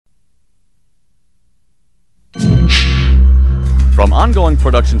From ongoing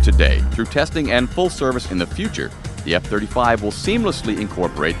production today through testing and full service in the future, the F-35 will seamlessly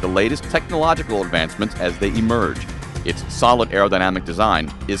incorporate the latest technological advancements as they emerge. Its solid aerodynamic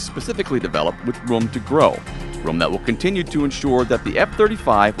design is specifically developed with room to grow, room that will continue to ensure that the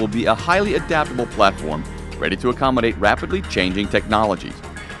F-35 will be a highly adaptable platform ready to accommodate rapidly changing technologies.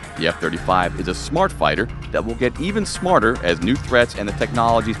 The F-35 is a smart fighter that will get even smarter as new threats and the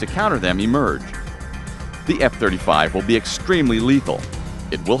technologies to counter them emerge. The F-35 will be extremely lethal.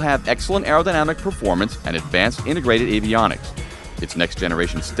 It will have excellent aerodynamic performance and advanced integrated avionics. Its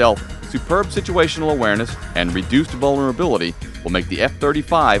next-generation stealth, superb situational awareness, and reduced vulnerability will make the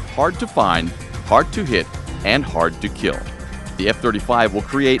F-35 hard to find, hard to hit, and hard to kill. The F-35 will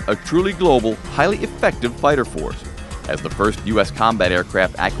create a truly global, highly effective fighter force. As the first U.S. combat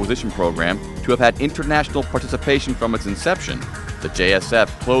aircraft acquisition program to have had international participation from its inception, the JSF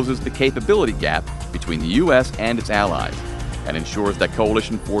closes the capability gap between the U.S. and its allies and ensures that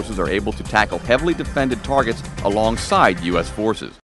coalition forces are able to tackle heavily defended targets alongside U.S. forces.